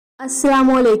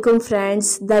Assalamualaikum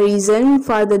friends. The reason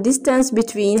for the distance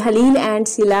between Halil and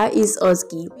Sila is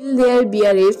Özge. Will there be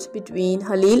a rift between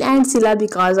Halil and Sila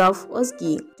because of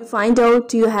Özge? To find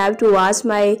out, you have to watch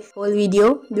my whole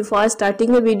video. Before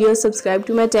starting the video, subscribe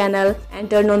to my channel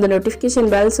and turn on the notification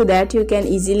bell so that you can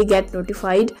easily get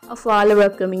notified of all our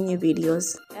upcoming new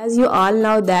videos. As you all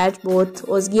know that both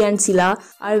Özge and Sila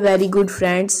are very good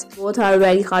friends. Both are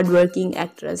very hardworking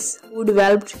actors who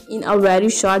developed in a very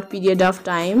short period of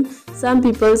time. Some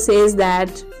people says that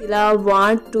Sila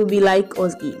wants to be like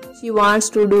Özge. She wants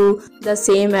to do the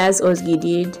same as Özge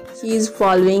did. She is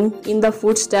following in the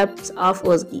footsteps of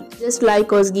Özge. Just like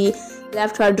Özge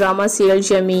left her drama serial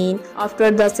Jameen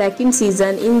after the second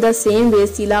season, in the same way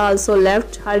Sila also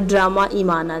left her drama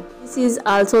Imanat. This is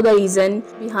also the reason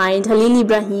behind Halil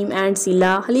Ibrahim and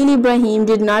Sila. Halil Ibrahim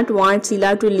did not want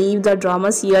Sila to leave the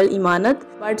drama serial Imanat,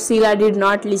 but Sila did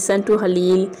not listen to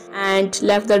Halil and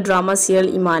left the drama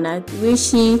serial Imanat, which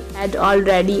she had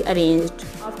already arranged.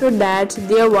 After that,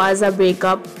 there was a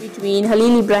breakup between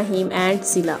Halil Ibrahim and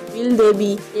Sila. Will they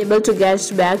be able to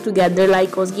get back together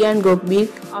like Özge and Gokberk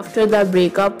after the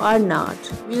breakup or not?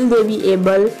 Will they be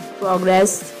able to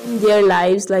progress in their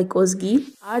lives like Özge?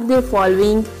 Are they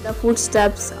following the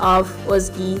footsteps of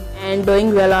Özge and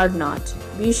doing well or not?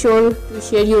 Be sure to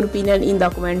share your opinion in the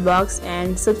comment box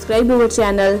and subscribe to our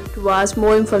channel to watch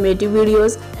more informative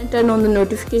videos and turn on the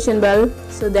notification bell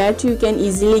so that you can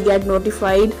easily get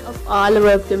notified of all our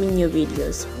upcoming new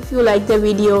videos. If you like the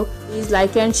video, please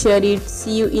like and share it.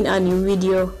 See you in a new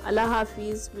video. Allah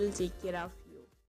Hafiz. Will take care of you.